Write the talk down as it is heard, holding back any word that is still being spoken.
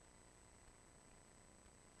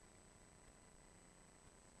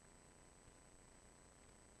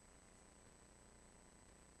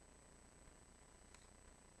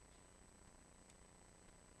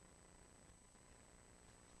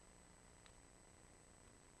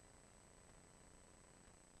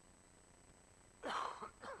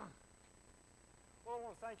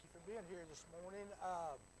want to thank you for being here this morning.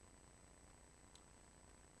 I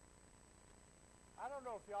don't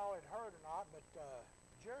know if y'all had heard or not, but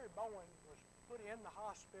Jerry Bowen was put in the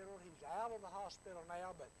hospital. He's out of the hospital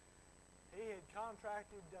now, but he had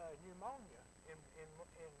contracted pneumonia in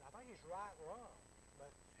I think his right lung.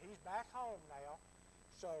 But he's back home now.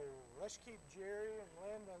 So let's keep Jerry and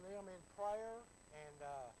Linda and them in prayer and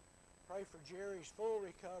pray for Jerry's full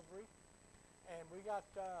recovery. And we got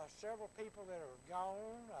several people that are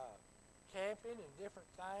gone, camping and different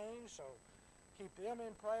things. So keep them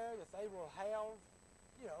in prayer that they will have,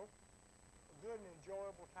 a good and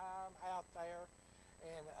enjoyable time out there.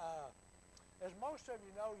 And as most of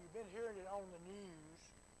you know, you've been hearing it on the news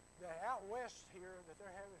that out west here that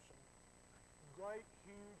they're having some great,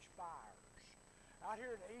 huge fires. Out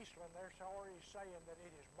here in Eastland, they're already saying that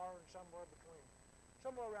it has burned somewhere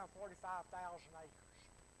around 45,000 acres.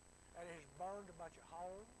 And it has burned a bunch of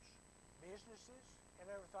homes, businesses, and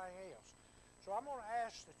everything else. So I'm going to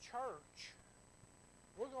ask the church,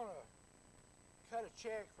 we're going to cut a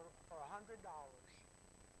check for $100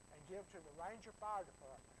 and give to the Ranger Fire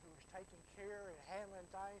Department, who is taking care and handling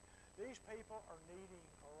things. These people are needing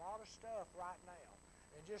a lot of stuff right now,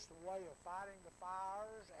 and just a way of fighting the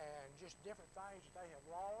fires and just different things that they have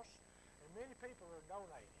lost, and many people are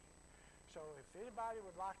donating. So if anybody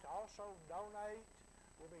would like to also donate,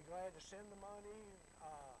 we'll be glad to send the money.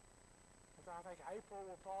 I think April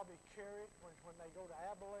will probably carry it when they go to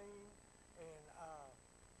Abilene, and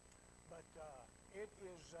but it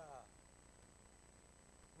is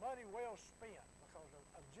money well spent because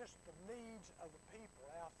of just the needs of the people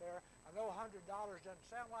out there. I know $100 doesn't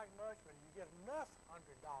sound like much, but you get enough $100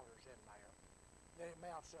 in there, then it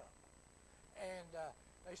mounts up. And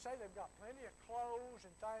they say they've got plenty of clothes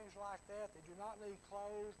and things like that. They do not need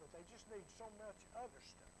clothes, but they just need so much other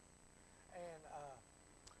stuff.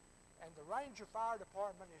 And the Ranger Fire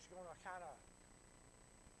Department is going to kind of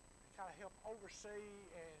help oversee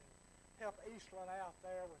and help Eastland out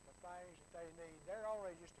there with the things that they need. They're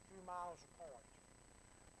already just a few miles apart.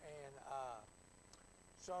 And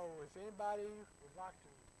so if anybody would like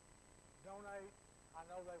to donate, I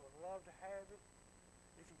know they would love to have it.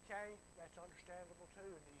 If you can't, that's understandable too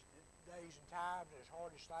in these days and times, as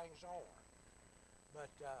hard as things are. But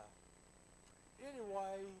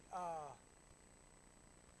anyway,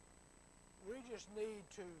 we just need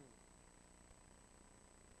to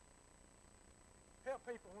help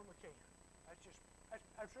people when we can.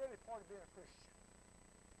 That's really part of being a Christian,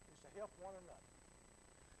 is to help one another.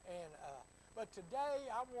 And but today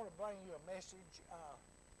I want to bring you a message.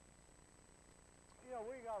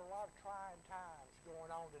 We got a lot of trying times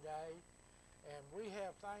going on today, and we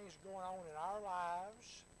have things going on in our lives.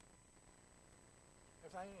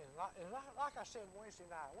 And like I said Wednesday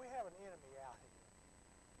night, we have an enemy out here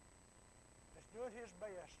that's doing his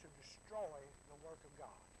best to destroy the work of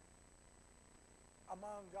God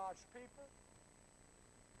among God's people.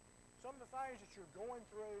 Some of the things that you're going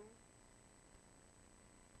through,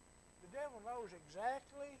 the devil knows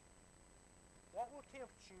exactly what will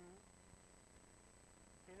tempt you.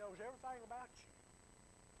 He knows everything about you.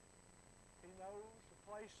 He knows the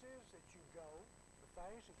places that you go, the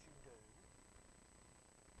things that you do.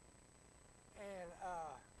 And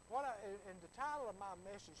and the title of my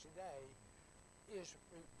message today is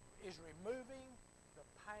removing the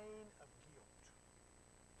pain of guilt.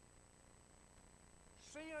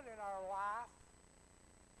 Sin in our life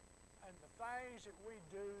and the things that we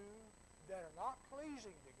do that are not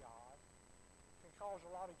pleasing to God can cause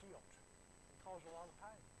a lot of guilt, can cause a lot of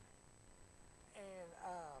pain.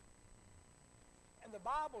 And the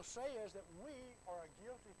Bible says that we are a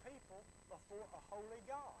guilty people before a holy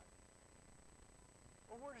God.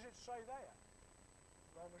 Well, where does it say that?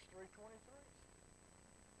 Romans 3:23.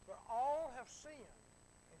 For all have sinned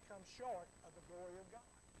and come short of the glory of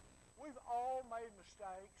God. We've all made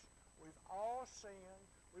mistakes. We've all sinned.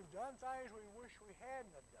 We've done things we wish we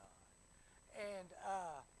hadn't have done. And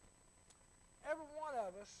every one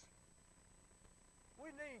of us,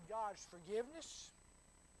 we need God's forgiveness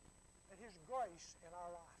and His grace in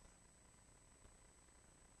our life.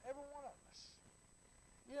 Every one of us.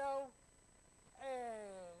 And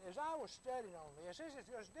as I was studying on this is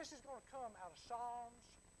going to come out of Psalms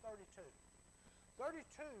 32.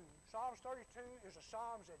 Psalms 32 is a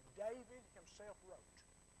Psalms that David himself wrote.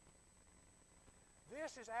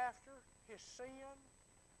 This is after his sin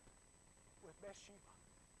with Bathsheba.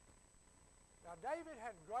 Now David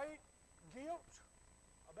had great guilt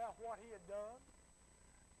about what he had done,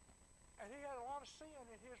 and he had a lot of sin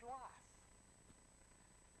in his life.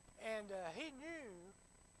 And he knew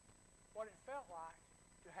what it felt like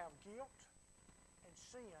to have guilt and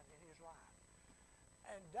sin in his life.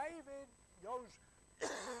 And David goes,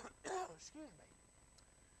 excuse me,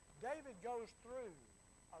 David goes through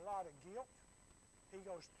a lot of guilt. He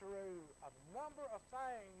goes through a number of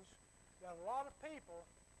things that a lot of people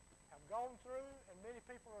have gone through and many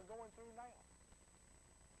people are going through now.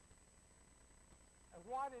 And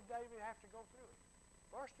why did David have to go through it?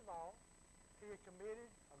 First of all, he had committed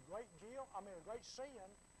a great sin,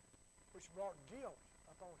 which brought guilt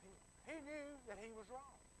upon him. He knew that he was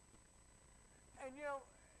wrong. And you know,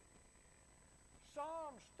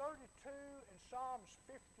 Psalms 32 and Psalms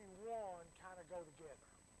 51 kind of go together.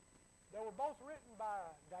 They were both written by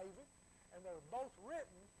David, and they were both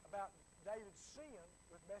written about David's sin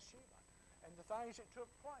with Bathsheba and the things that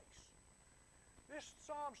took place. This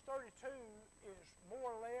Psalms 32 is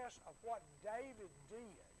more or less of what David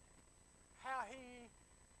did, how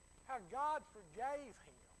God forgave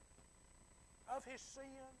him of his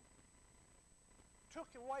sin,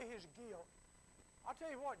 took away his guilt. I'll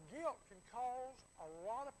tell you what, guilt can cause a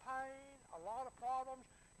lot of pain, a lot of problems.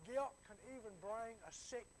 Guilt can even bring a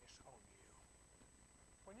sickness on you.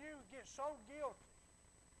 When you get so guilty,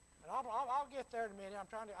 and I'll get there in a minute. I'm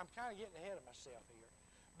kind of getting ahead of myself here,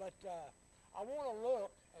 but I want to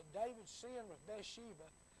look at David's sin with Bathsheba,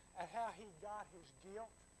 at how he got his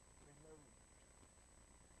guilt removed,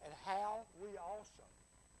 and how we also.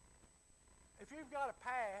 If you've got a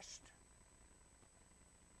past,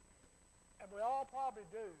 and we all probably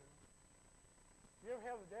do, you ever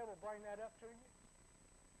have the devil bring that up to you?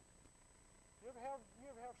 You ever have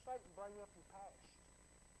Satan bring up your past?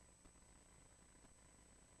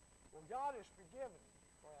 Well, God has forgiven you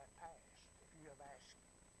for that past if you have asked him.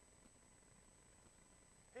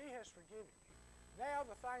 He has forgiven you. Now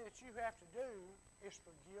the thing that you have to do is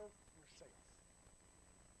forgive yourself.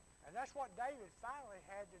 And that's what David finally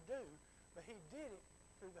had to do, but he did it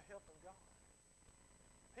through the help of God.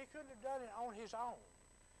 He couldn't have done it on his own.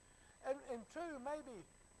 And two, maybe,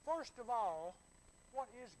 first of all, what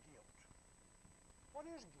is guilt? What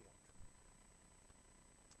is guilt?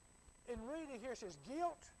 In reading here it says,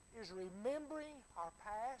 guilt is remembering our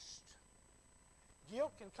past.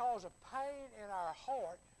 Guilt can cause a pain in our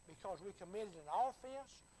heart because we committed an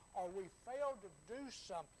offense or we failed to do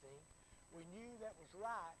something we knew that was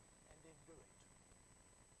right and didn't do it.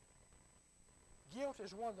 Guilt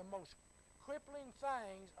is one of the most crippling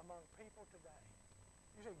things among people today.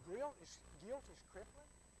 You say guilt is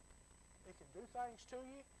crippling? It can do things to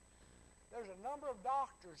you? There's a number of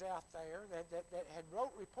doctors out there that had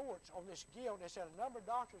wrote reports on this guilt. They said a number of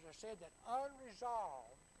doctors have said that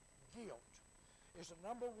unresolved guilt is the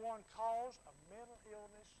number one cause of mental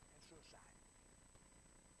illness and suicide.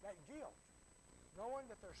 That guilt, knowing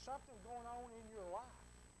that there's something going on in your life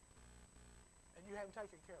and you haven't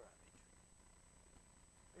taken care of it.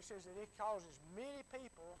 It says that it causes many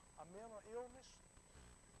people a mental illness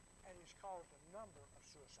and it's caused a number of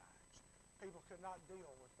suicides. People could not deal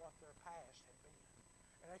with what their past had been.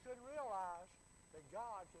 And they couldn't realize that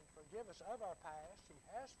God can forgive us of our past. He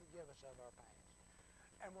has forgiven us of our past.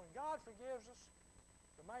 And when God forgives us,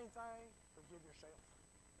 the main thing, forgive yourself.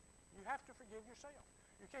 You have to forgive yourself.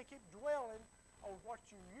 You can't keep dwelling on what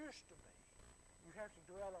you used to be. You have to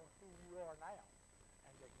dwell on who you are now,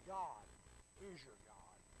 and that God is your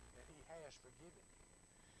God, that he has forgiven you.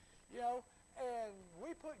 You know, and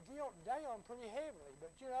we put guilt down pretty heavily, but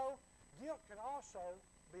you know, guilt can also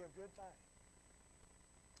be a good thing.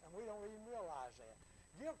 And we don't even realize that.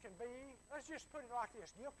 Guilt can be, let's just put it like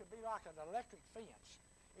this, guilt can be like an electric fence.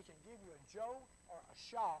 It can give you a jolt or a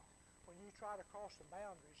shock when you try to cross the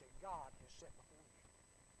boundaries that God has set before you.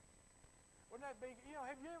 Wouldn't that be, you know,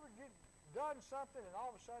 have you ever done something and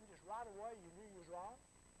all of a sudden just right away you knew you was wrong?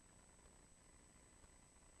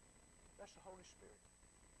 That's the Holy Spirit.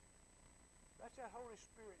 That's that Holy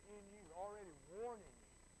Spirit in you already warning you,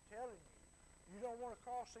 telling you, you don't want to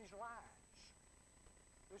cross these lines.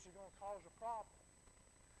 This is going to cause a problem.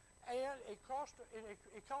 And it caused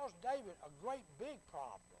David a great big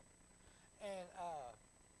problem. And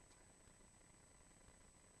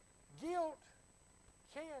guilt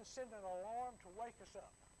can send an alarm to wake us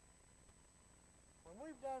up. When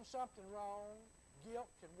we've done something wrong, guilt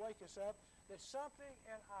can wake us up that something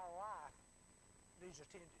in our life needs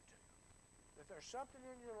attended to. That there's something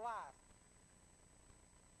in your life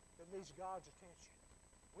that needs God's attention.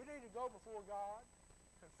 We need to go before God,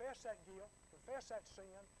 confess that guilt, confess that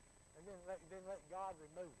sin, and then let God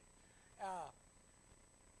remove it.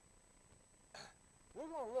 We're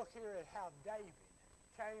going to look here at how David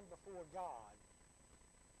came before God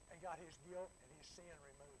and got his guilt and his sin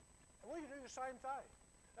removed. And we can do the same thing.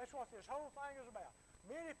 That's what this whole thing is about.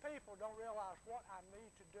 Many people don't realize what I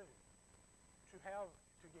need to do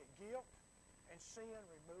to get guilt and sin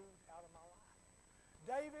removed out of my life.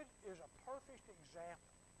 David is a perfect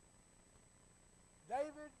example.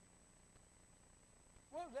 David,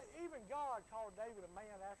 well, even God called David a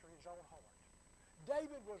man after his own heart.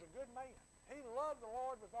 David was a good man. He loved the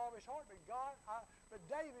Lord with all his heart, but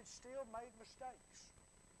David still made mistakes.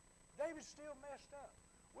 David still messed up.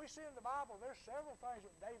 We see in the Bible there's several things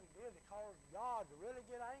that David did that caused God to really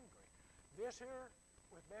get angry. This here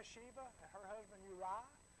with Bathsheba and her husband Uriah.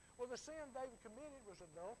 Well, the sin David committed was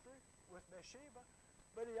adultery with Bathsheba,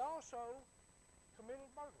 but he also committed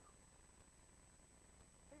murder.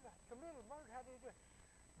 He committed murder. How did he do it?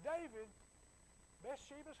 David,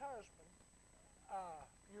 Bathsheba's husband,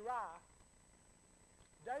 Uriah,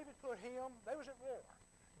 David put him, they was at war.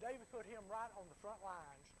 David put him right on the front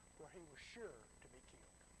lines where he was sure to be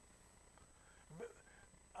killed.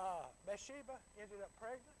 Bathsheba ended up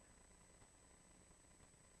pregnant,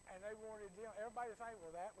 and they wanted them, everybody to think,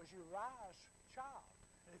 well, that was Uriah's child.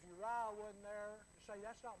 And if Uriah wasn't there to say,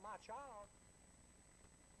 that's not my child.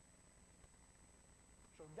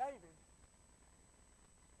 So David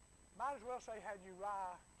might as well say had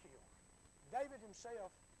Uriah killed. David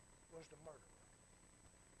himself was the murderer.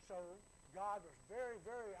 So God was very,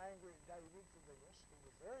 very angry at David for this. He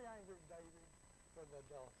was very angry at David for the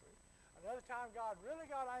adultery. Another time God really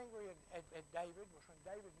got angry at David was when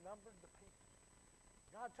David numbered the people.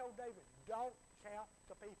 God told David, don't count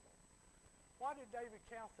the people. Why did David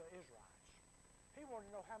count the Israelites? He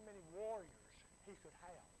wanted to know how many warriors he could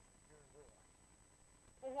have during war.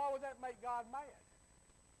 Well, why would that make God mad?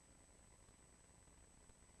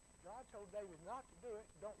 God told David not to do it.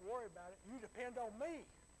 Don't worry about it. You depend on me.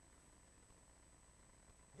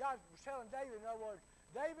 God was telling David, in other words,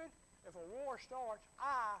 David, if a war starts,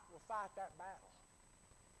 I will fight that battle.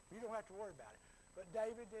 You don't have to worry about it. But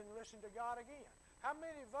David didn't listen to God again. How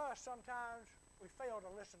many of us sometimes we fail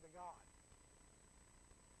to listen to God?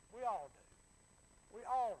 We all do. We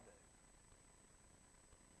all do.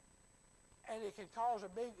 And it can cause a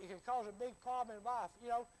big problem in life. You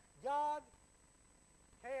know, God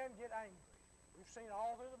can get angry. We've seen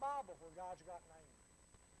all through the Bible where God's gotten angry.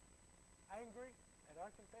 Angry at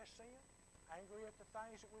unconfessed sin, angry at the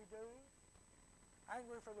things that we do,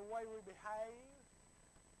 angry for the way we behave.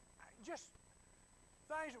 Just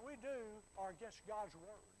things that we do are against God's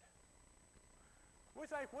Word. We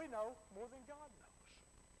think we know more than God knows.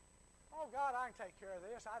 Oh, God, I can take care of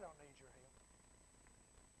this. I don't need your help.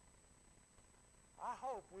 I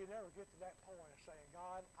hope we never get to that point of saying,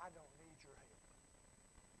 God, I don't need your help.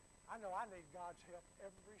 I know I need God's help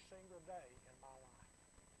every single day in my life.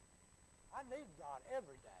 I need God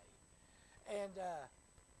every day. And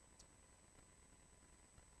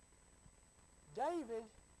David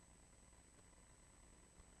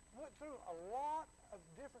went through a lot of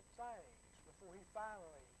different things before he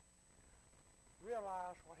finally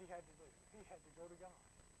realized what he had to do. He had to go to God.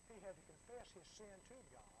 He had to confess his sin to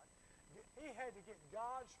God. He had to get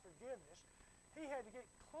God's forgiveness. He had to get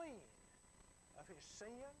clean of his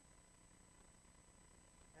sin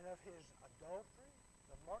and of his adultery,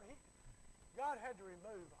 the murder. God had to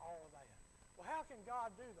remove all of that. Well, how can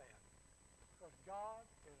God do that? Because God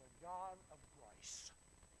is a God of grace,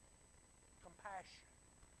 compassion.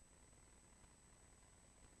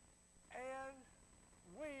 And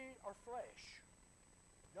we are flesh.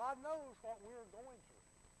 God knows what we're going through.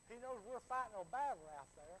 He knows we're fighting a battle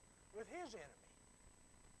out there with his enemy.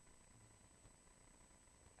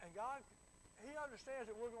 And God, he understands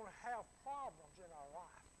that we're going to have problems in our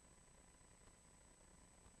life.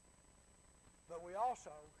 But we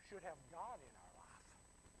also should have God in our life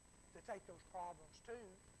to take those problems to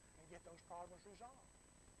and get those problems resolved.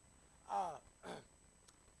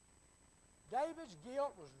 David's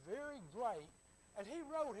guilt was very great, and he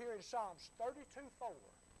wrote here in Psalms 32:4.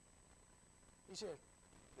 He said,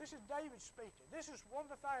 this is David speaking. This is one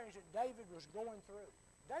of the things that David was going through.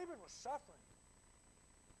 David was suffering.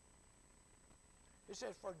 He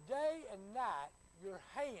said, for day and night your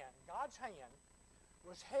hand, God's hand,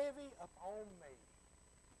 was heavy upon me.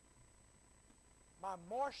 My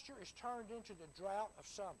moisture is turned into the drought of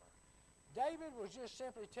summer. David was just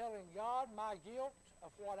simply telling God, my guilt of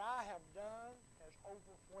what I have done has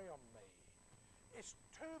overwhelmed me. It's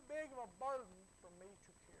too big of a burden for me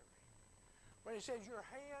to carry. When he says, your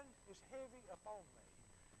hand is heavy upon me.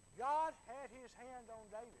 God had his hand on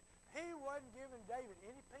David. He wasn't giving David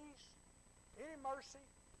any peace, any mercy.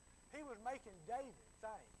 He was making David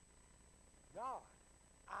think, God,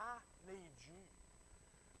 I need you.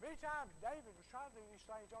 Many times David was trying to do these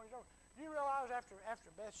things on his own. You realize after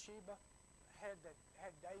Bathsheba had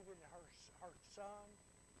David and her son,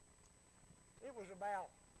 it was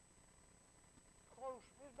about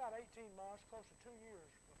it was about 18 months, close to 2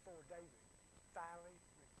 years before David finally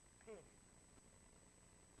repented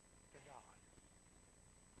to God.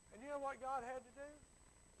 And you know what God had to do?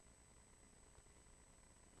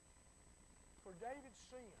 For David's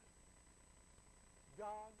sin,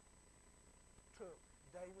 God took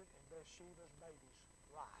David and Bathsheba's baby's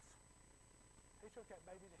life. He took that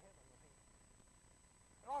baby to heaven with him.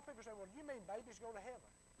 And a lot of people say, well, do you mean babies go to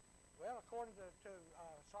heaven? Well, according to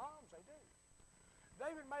Psalms, they do.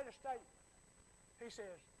 David made a statement. He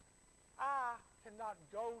says, I cannot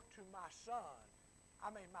go to my son.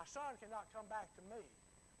 My son cannot come back to me,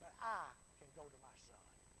 but I can go to my son.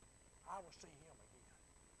 I will see him again.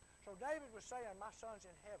 So David was saying, my son's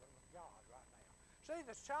in heaven with God right now. See,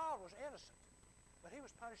 this child was innocent, but he was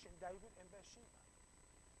punishing David and Bathsheba.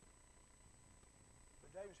 But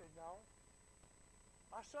David said, no,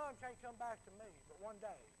 my son can't come back to me, but one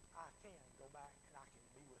day I can go back and I can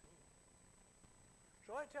be with him.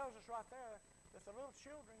 So that tells us right there that the little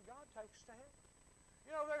children God takes to heaven.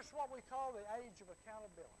 You know, there's what we call the age of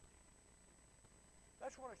accountability.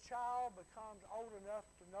 That's when a child becomes old enough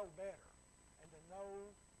to know better and to know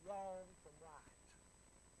wrong from right.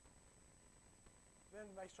 Then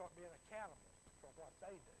they start being accountable for what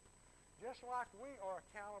they do. Just like we are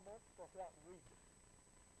accountable for what we do.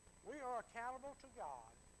 We are accountable to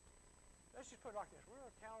God. Let's just put it like this. We're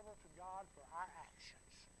accountable to God for our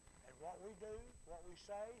actions and what we do, what we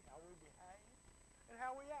say, how we behave, and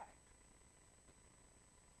how we act.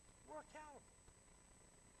 We're accountable.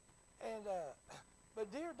 And but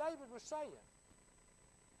dear David was saying,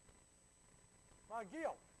 my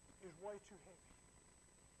guilt is way too heavy.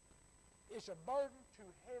 It's a burden too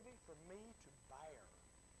heavy for me to bear.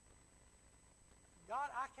 God,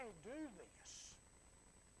 I can't do this.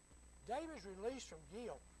 David's release from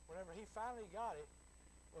guilt, whenever he finally got it,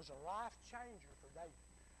 was a life changer for David.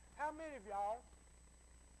 How many of y'all,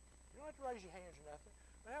 you don't have to raise your hands or nothing,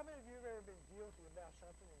 but how many of you have ever been guilty about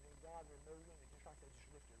something and then God removed it and just like they just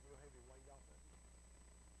lifted a real heavy weight off of you?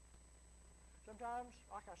 Sometimes,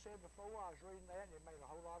 like I said before, I was reading that and it made a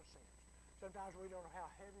whole lot of sense. Sometimes we don't know how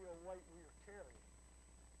heavy a weight we are carrying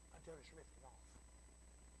until it's lifted off.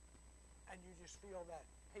 And you just feel that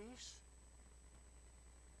peace,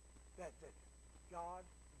 that God,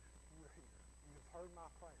 you're here. You have heard my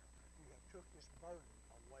prayer. You have took this burden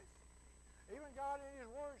away from me. Even God in his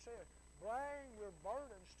word said, bring your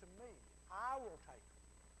burdens to me. I will take them.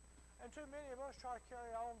 And too many of us try to carry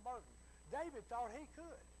our own burden. David thought he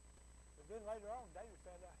could. But then later on, David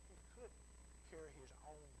found out he couldn't carry his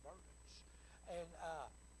own burdens. And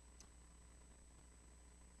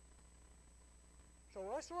so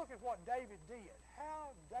let's look at what David did.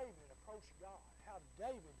 How David approached God. How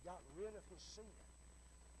David got rid of his sin.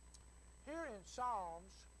 Here in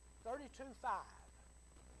Psalms 32:5,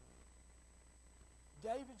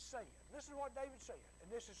 David said, this is what David said, and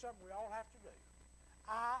this is something we all have to do.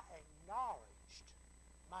 I acknowledged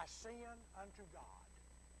my sin unto God.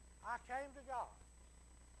 I came to God.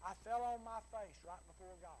 I fell on my face right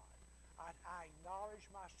before God. I acknowledged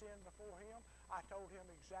my sin before him. I told him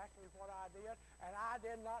exactly what I did, and I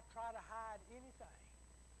did not try to hide anything.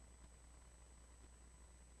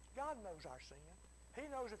 God knows our sin. He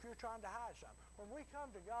knows if you're trying to hide something. When we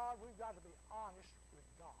come to God, we've got to be honest with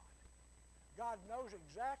God. God knows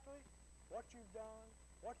exactly what you've done,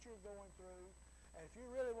 what you're going through, and if you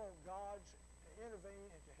really want God to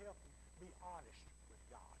intervene and to help you, be honest with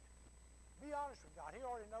God. Be honest with God. He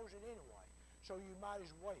already knows it anyway, so you might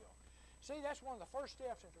as well. See, that's one of the first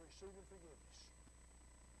steps into receiving forgiveness.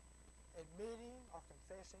 Admitting or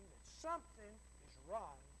confessing that something is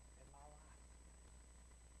wrong in my life.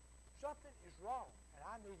 Something is wrong, and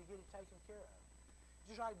I need to get it taken care of.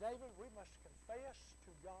 Just like David, we must confess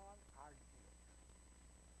to God our guilt.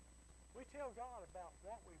 We tell God about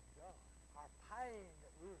what we've done, our pain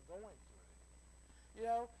that we were going through. You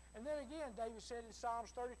know, and then again, David said in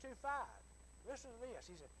Psalms 32:5, listen to this.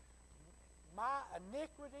 He said, my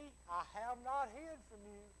iniquity I have not hid from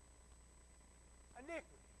you.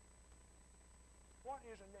 Iniquity. What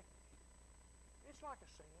is iniquity? It's like a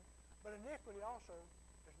sin, but iniquity also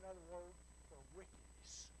is another word for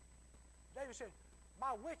wickedness. David said,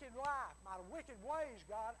 my wicked life, my wicked ways,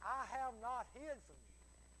 God, I have not hid from you.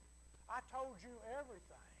 I told you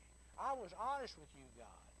everything. I was honest with you,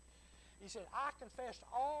 God. He said, I confessed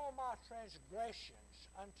all my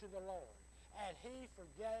transgressions unto the Lord, and he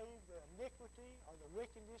forgave the iniquity or the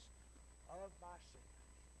wickedness of my sins.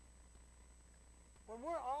 When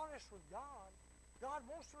we're honest with God, God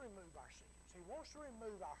wants to remove our sins. He wants to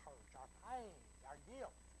remove our hurts, our pain, our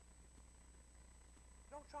guilt.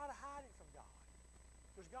 Don't try to hide it from God,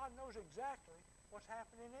 because God knows exactly what's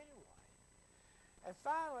happening anyway. And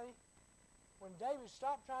finally, when David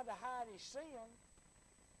stopped trying to hide his sin,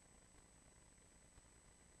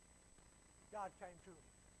 God came to him.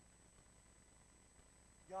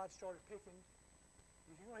 God started picking.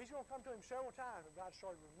 He's going to come to him several times, but God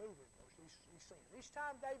started removing these sins. Each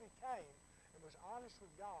time David came and was honest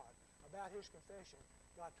with God about his confession,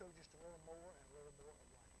 God took just a little more and a little more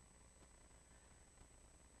away.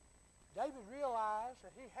 David realized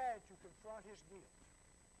that he had to confront his guilt.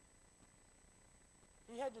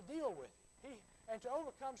 He had to deal with it. And to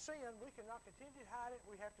overcome sin, we cannot continue to hide it.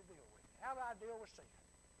 We have to deal with it. How do I deal with sin?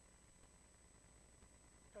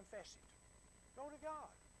 Confess it. Go to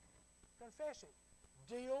God. Confess it.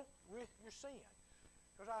 Deal with your sin.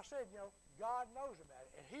 Because I said, God knows about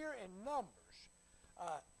it. And here in Numbers,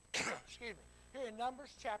 excuse me, here in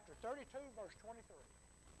Numbers chapter 32, verse 23.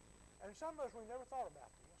 And some of us, we never thought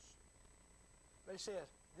about this. But he says,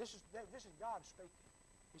 this is God speaking.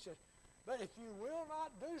 He says, but if you will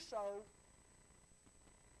not do so,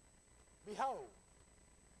 behold,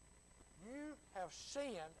 you have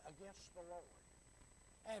sinned against the Lord.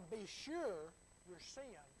 And be sure your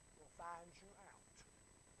sin will find you out.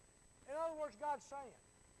 In other words, God's saying,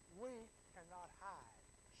 we cannot hide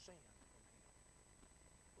sin from Him.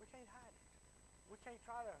 We can't hide it. We can't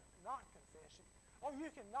try to not confess it. Oh,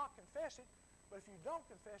 you can not confess it, but if you don't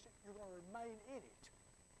confess it, you're going to remain in it.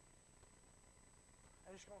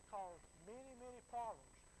 And it's going to cause many, many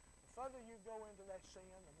problems. The further you go into that sin,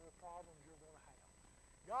 the more problems you're going to have.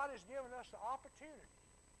 God has given us the opportunity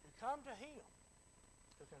to come to Him,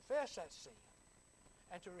 to confess that sin,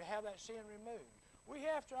 and to have that sin removed. We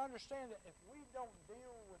have to understand that if we don't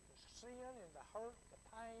deal with the sin and the hurt, the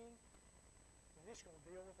pain, then it's going to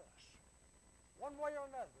deal with us. One way or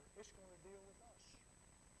another, it's going to deal with us.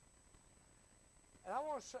 And I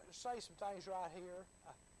want to say some things right here.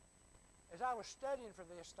 As I was studying for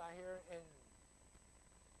this thing here, and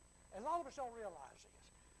a lot of us don't realize this,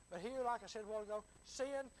 but here, like I said a while ago,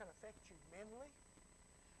 sin can affect you mentally.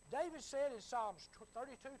 David said in Psalms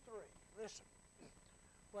 32:3, listen,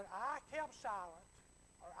 when I kept silent,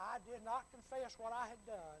 or I did not confess what I had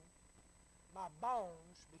done, my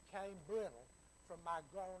bones became brittle from my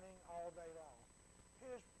groaning all day long.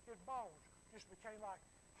 His bones just became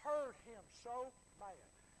hurt him so bad.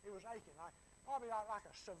 It was aching, probably like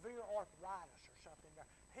a severe arthritis or something.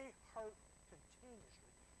 He hurt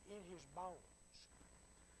continuously in his bones.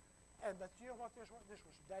 But you know what this was? This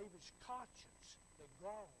was David's conscience that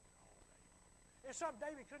groaned all day long. It's something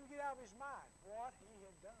David couldn't get out of his mind, what he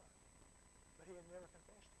had done. But he had never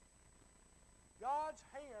confessed it. God's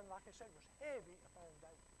hand, like I said, was heavy upon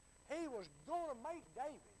David. He was going to make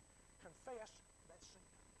David confess that sin.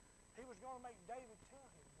 He was going to make David tell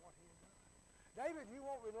him what he had done. David, you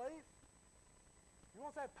want relief? You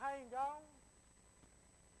want that pain gone?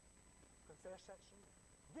 Confess that sin.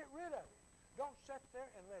 Get rid of it. Don't sit there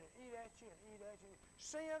and let it eat at you and eat at you.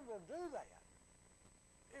 Sin will do that.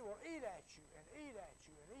 It will eat at you and eat at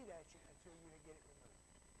you and eat at you until you get it removed.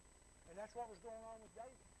 And that's what was going on with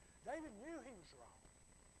David. David knew he was wrong.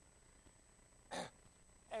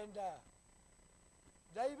 And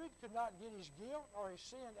David could not get his guilt or his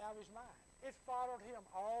sin out of his mind. It followed him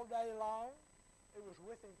all day long. It was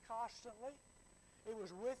with him constantly. It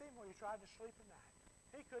was with him when he tried to sleep at night.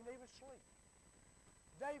 He couldn't even sleep.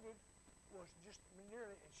 David was just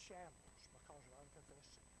nearly in shambles because of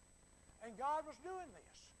unconfessed sin. And God was doing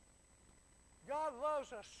this. God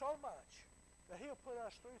loves us so much that He'll put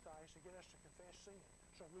us through things to get us to confess sin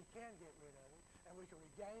so we can get rid of it and we can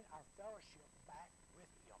regain our fellowship back with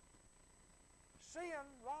Him. Sin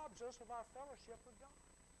robs us of our fellowship with God.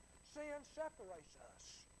 Sin separates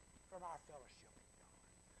us from our fellowship with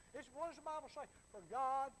God. What does the Bible say? For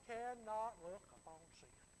God cannot look upon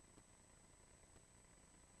sin.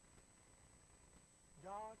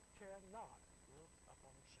 God cannot look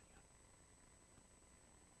upon sin.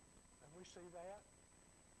 And we see that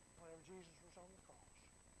whenever Jesus was on the cross.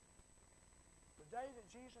 The day that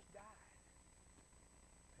Jesus died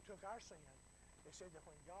and took our sin, it said that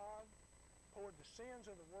when God poured the sins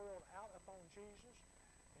of the world out upon Jesus,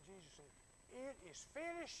 and Jesus said, it is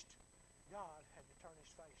finished, God had to turn His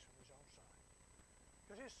face from His own Son.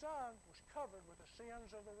 Because His Son was covered with the sins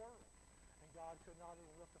of the world. And God could not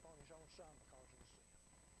even look upon His own Son because of the sin.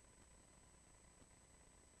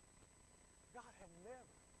 God had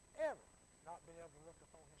never, ever not been able to look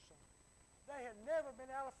upon His Son. They had never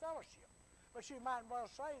been out of fellowship. But you might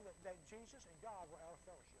well say that Jesus and God were out of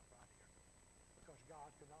fellowship right here. Because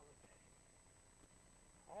God could not look at Him.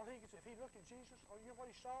 All he could see, if he looked at Jesus, you know what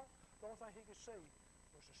he saw? The only thing he could see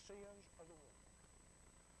was the sins of the world.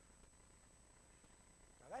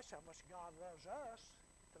 Now that's how much God loves us,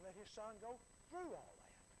 to let His Son go through all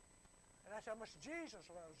that. And that's how much Jesus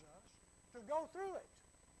loves us, to go through it.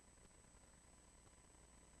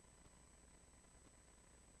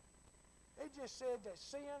 It just said that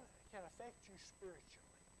sin can affect you spiritually.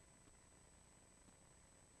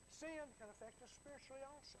 Sin can affect us spiritually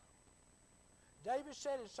also. David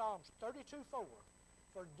said in Psalms 32:4,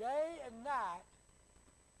 "For day and night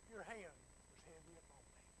your hand was heavy upon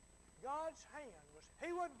me." God's hand was, he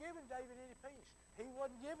wasn't giving David any peace. He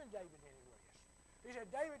wasn't giving David any rest. He said,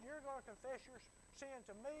 "David, you're going to confess your sin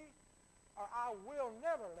to me, or I will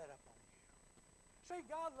never let up on you." See,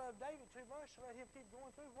 God loved David too much to let him keep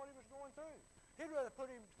going through what he was going through. He'd rather put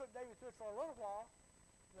David through it for a little while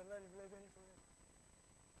than let him live in it forever.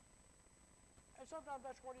 And sometimes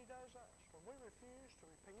that's what he does us. When we refuse to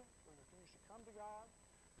repent, we refuse to come to God,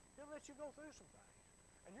 he'll let you go through some things.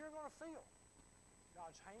 And you're going to feel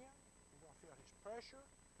God's hand. You're going to feel his pressure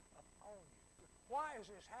upon you. Why is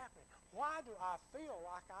this happening? Why do I feel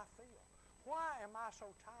like I feel? Why am I so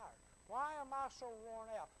tired? Why am I so worn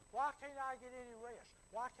out? Why can't I get any rest?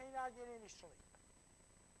 Why can't I get any sleep?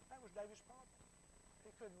 That was David's problem.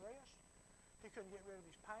 He couldn't rest. He couldn't get rid of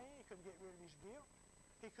his pain. He couldn't get rid of his guilt.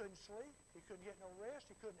 He couldn't sleep. He couldn't get no rest.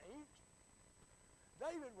 He couldn't eat.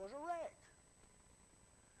 David was a wreck.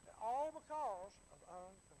 All because of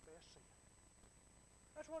unconfessed sin.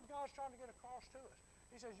 That's what God's trying to get across to us.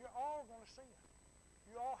 He says, you're all going to sin.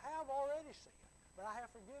 You all have already sinned, but I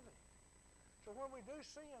have forgiven you. So when we do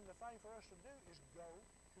sin, the thing for us to do is go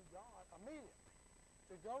to God immediately.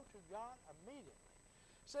 To go to God immediately.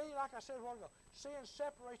 See, like I said a while ago, sin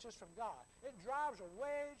separates us from God. It drives a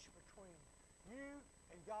wedge between you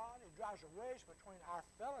and God. It drives a wedge between our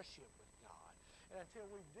fellowship with God. And until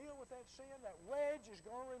we deal with that sin, that wedge is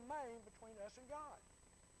going to remain between us and God.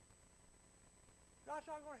 God's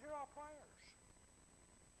not going to hear our prayers.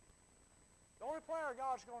 The only prayer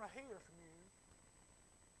God's going to hear from you,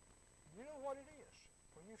 you know what it is.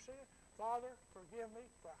 When you sin, "Father, forgive me,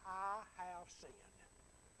 for I have sinned."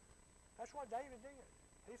 That's what David did.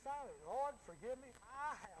 He finally, "Lord, forgive me,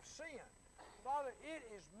 I have sinned. Father, it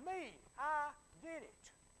is me. I did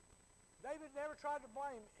it." David never tried to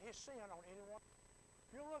blame his sin on anyone.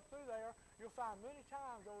 If you look through there, you'll find many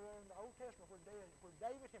times over there in the Old Testament where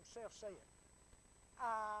David himself said,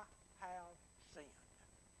 "I have sinned."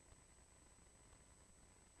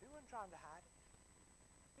 He wasn't trying to hide it.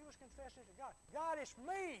 He was confessing to God. "God, it's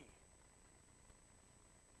me."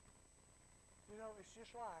 You know, it's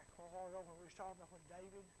just like a while ago when we was talking about when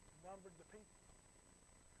David numbered the people.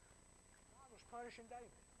 God was punishing David.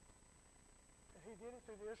 And he did it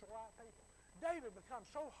through the Israelite people. David becomes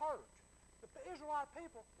so hurt that the Israelite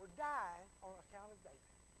people were dying on account of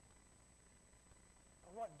David.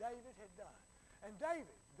 And what David had done. And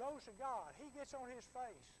David goes to God. He gets on his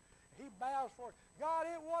face. He bows for it. "God,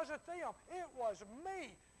 it wasn't them. It was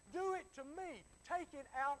me. Do it to me. Take it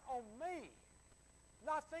out on me.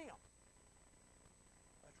 Not them."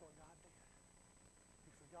 That's what God did.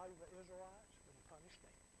 He forgave the Israelites, but he punished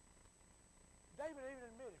David. David even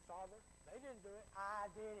admitted, "Father, they didn't do it. I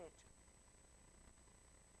did it."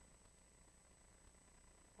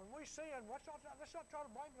 When we sin, let's not try to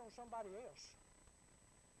blame it on somebody else.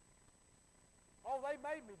 "Oh, they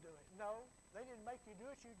made me do it." No, they didn't make you do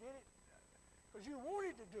it. You did it because you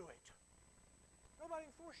wanted to do it. Nobody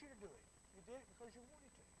can force you to do it. You did it because you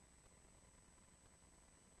wanted to.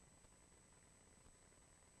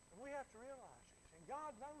 And we have to realize this, and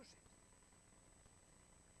God knows it.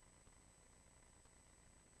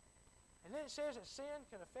 And then it says that sin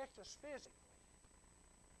can affect us physically.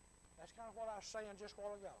 That's kind of what I was saying just a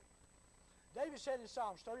while ago. David said in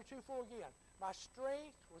Psalms 32:4 again, "My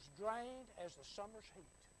strength was drained as the summer's heat."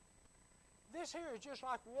 This here is just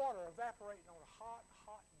like water evaporating on a hot,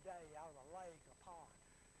 hot day out of a lake or pond.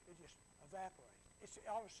 It just evaporates.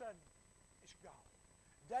 All of a sudden, it's gone.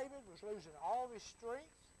 David was losing all of his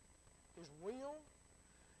strength, his will.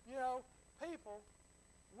 You know, people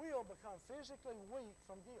will become physically weak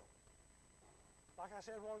from guilt. Like I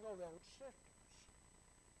said a while ago, there were symptoms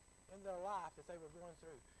in their life that they were going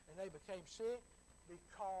through. And they became sick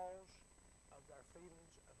because of their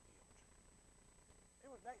feelings of guilt. It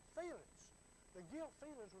was that feelings. The guilt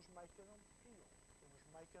feelings was making them ill. It was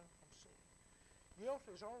making them sick. Guilt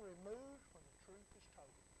is only removed when the truth is told.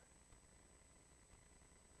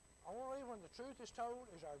 Only when the truth is told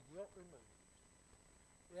is our guilt removed.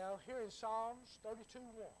 You know, here in Psalms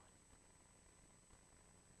 32:1,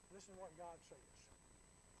 listen to what God says.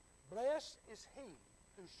 "Blessed is he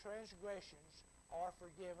whose transgressions are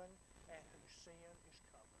forgiven and whose sin is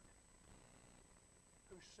covered."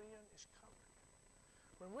 Whose sin is covered.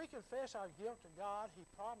 When we confess our guilt to God, he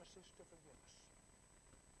promises to forgive us.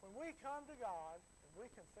 When we come to God and we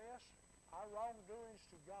confess our wrongdoings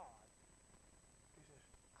to God, he says,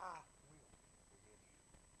 I will forgive you.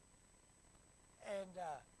 And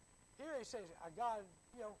here he says, God,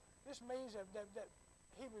 this means that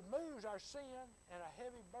he removes our sin and a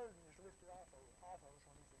heavy burden is lifted off of us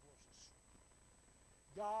when he forgives us.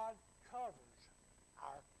 God covers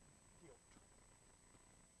our guilt.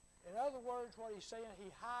 In other words, what he's saying,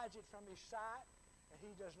 he hides it from his sight and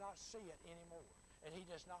he does not see it anymore. And he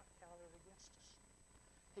does not count it against us.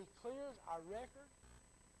 He clears our record.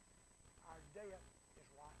 Our debt is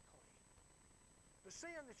wiped clean. The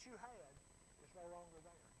sin that you had is no longer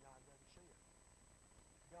there. God doesn't see it.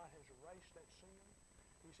 God has erased that sin.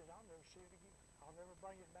 He said, I'll never see it again. I'll never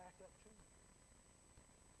bring it back up to you.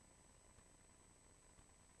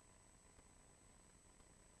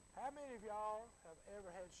 How many of y'all have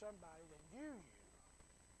ever had somebody that knew you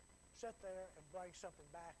sit there and bring something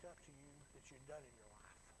back up to you that you'd done in your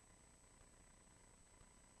life?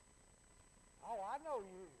 Oh, I know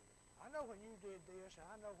you. I know when you did this, and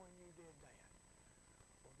I know when you did that.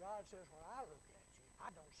 Well, God says, when I look at you,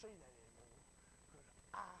 I don't see that anymore because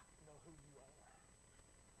I know who you are.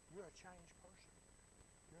 You're a changed person.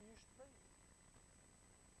 You're used to be.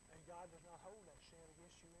 And God does not hold that sin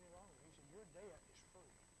against you any longer. He said, your debt is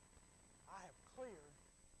free. I have cleared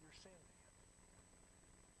your sin debt.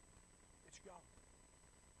 It's gone.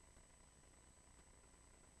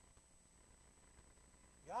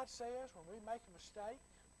 God says when we make a mistake,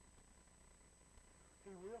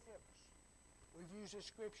 he will forgive us. We've used this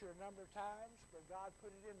scripture a number of times, but God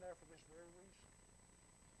put it in there for this very reason.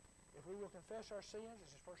 If we will confess our sins,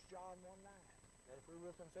 this is 1 John 1:9, that if we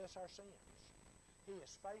will confess our sins, he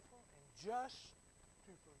is faithful and just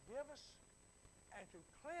to forgive us and to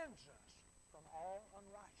cleanse us from all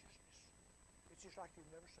unrighteousness. It's just like you've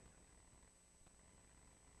never sinned.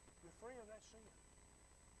 You're free of that sin.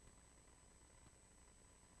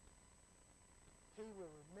 He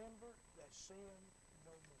will remember that sin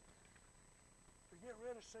no more. To get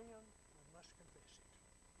rid of sin, we must confess it.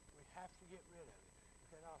 We have to get rid of it.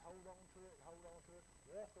 We cannot hold on to it,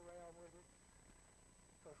 walk around with it,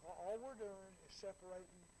 because all we're doing is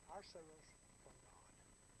separating ourselves from God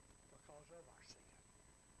because of our sin.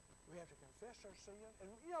 We have to confess our sin.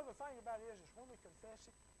 And the thing about it is when we confess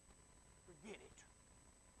it, forget it.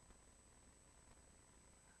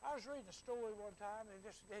 I was reading a story one time, and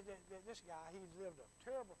this guy, he lived a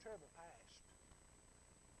terrible, terrible past.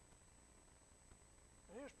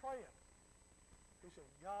 And he was praying. He said,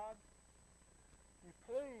 God, you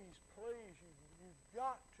please, you've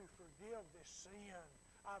got to forgive this sin.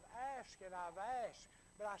 I've asked,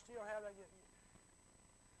 but I still have that.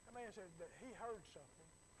 The man said that he heard something,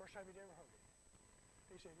 first time he'd ever heard it.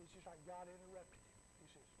 He said, it's just like God interrupted him. He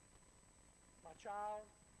says, my child,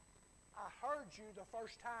 I heard you the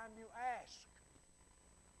first time you asked,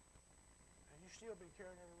 and you still been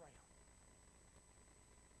carrying it around.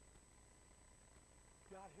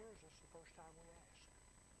 God hears us the first time we ask.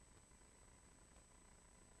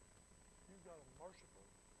 You've got a merciful,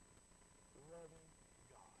 loving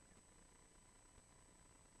God.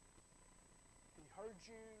 He heard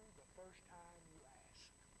you the first time you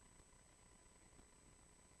asked.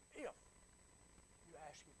 If you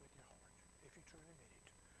ask it with your heart, if you truly mean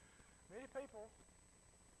it. Many people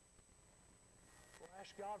will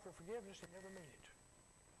ask God for forgiveness and never mean it.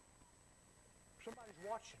 Somebody's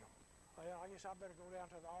watching them. Well, I guess I better go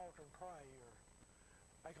down to the altar and pray or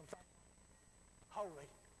make them think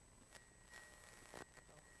holy.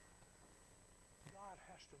 God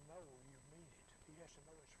has to know you mean it. He has to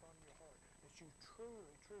know it's from your heart, that you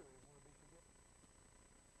truly, truly want to be forgiven.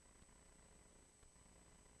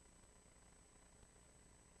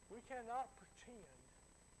 We cannot pretend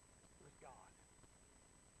with God.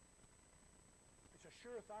 It's a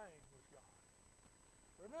sure thing with God.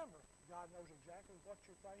 Remember, God knows exactly what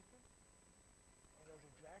you're thinking. He knows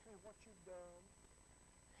exactly what you've done.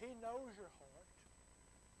 He knows your heart.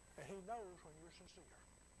 And he knows when you're sincere.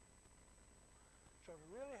 So to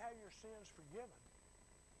really have your sins forgiven,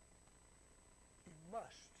 you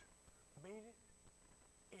must mean it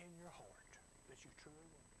in your heart that you truly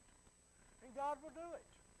want it. And God will do it.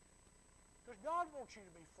 Because God wants you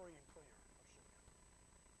to be free and clear of sin.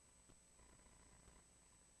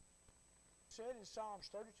 It said in Psalms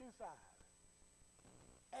 32:5,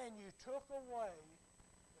 and you took away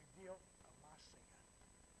the guilt of my sin.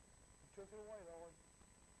 You took it away, Lord.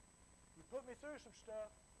 You put me through some stuff,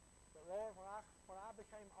 but Lord, when I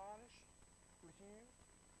became honest with you,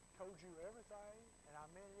 told you everything, and I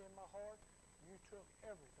meant it in my heart, you took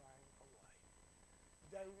everything away.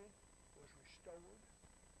 David was restored.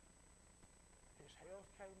 His health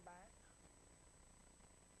came back.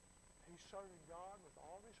 He's serving God with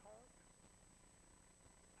all of his heart.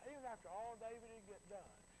 Even after all David had get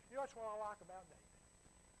done. You know, that's what I like about David.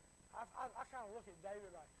 I kind of look at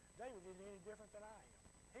David like, David isn't any different than I am.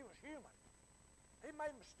 He was human. He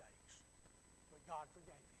made mistakes, but God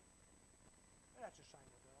forgave him. And that's the same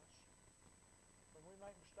with us. When we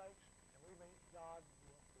make mistakes and we meet, God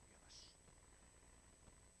will forgive us.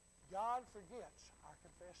 God forgets our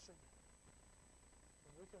confessed sin.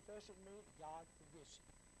 When we confess it, God forgets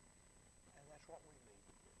it. And that's what we need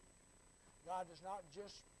to do. God does not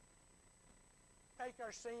just take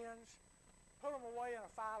our sins, put them away in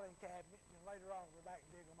a filing cabinet, and later on go back and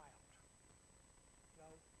dig them out. No,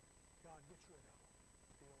 God gets rid of them.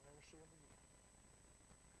 He'll never see them again.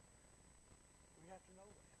 We have to know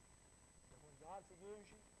that. That when God forgives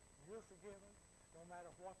you, you're forgiven, no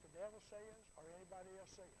matter what the devil says or anybody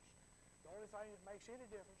else says. The only thing that makes any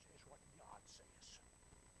difference is what God says.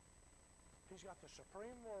 He's got the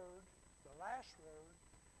supreme word, the last word,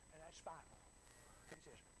 and that's final. He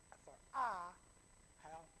says, for I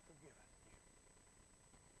have forgiven you.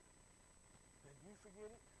 Then you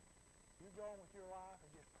forget it. You go on with your life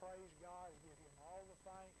and just praise God and give him all the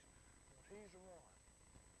thanks because he's the one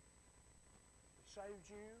that saved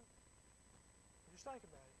you. And just think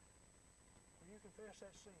about it. When you confess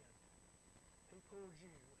that sin, he pulls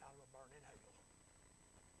you out of a burning hell.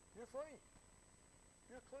 You're free.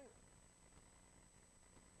 You're clear.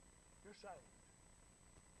 You're saved.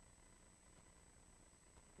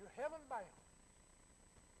 You're heaven bound.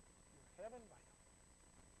 You're heaven bound.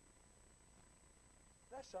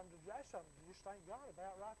 That's something to just thank God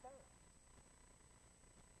about right there.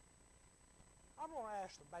 I'm going to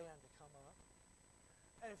ask the band to come up.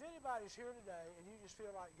 And if anybody's here today and you just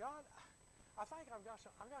feel like, God, I think I've got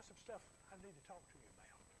some stuff I need to talk to you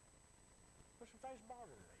about. There's some things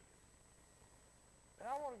bothering me. And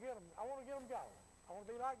I want to get them going. I want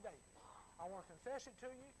to be like David. I want to confess it to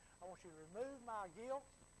you. I want you to remove my guilt,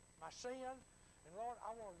 my sin, and Lord, I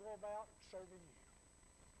want to go about serving you.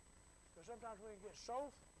 Because sometimes we can get so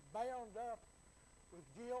bound up with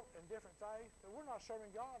guilt and different things that we're not serving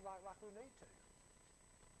God like we need to.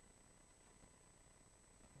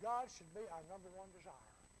 God should be our number one desire.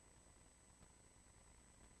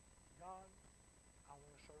 God, I want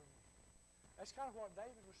to serve you. That's kind of what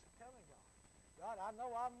David was telling God. God, I know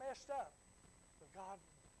I messed up, but God,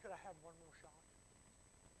 could I have one more shot?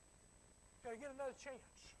 Could I get another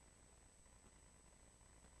chance?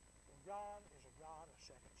 Well, God is a God of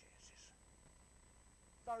second chances,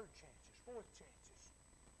 third chances, fourth chances.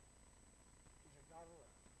 He's a God of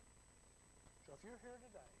love. So if you're here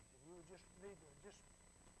today and you would just need to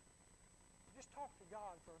just talk to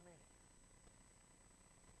God for a minute.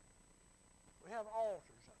 We have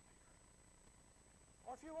altars up here.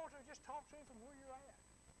 Or if you want to, just talk to him from where you're at.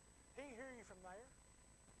 He can hear you from there.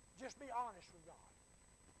 Just be honest with God.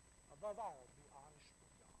 Above all, be honest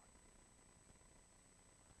with God.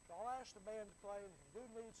 So I'll ask the band to play. If you do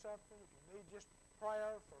need something, if you need just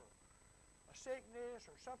prayer for a sickness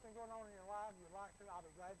or something going on in your life you'd like to, I'll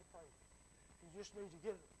be glad to pray with you. You just need to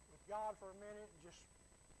get with God for a minute and just,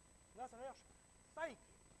 nothing else, thank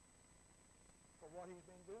him for what he's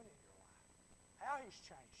been doing in your life, how he's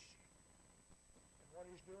changed you, and what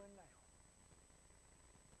he's doing now.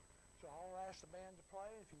 So I'll ask the band to play,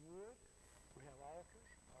 if you would. We have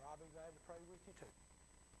altars, or I'll be glad to pray with you too.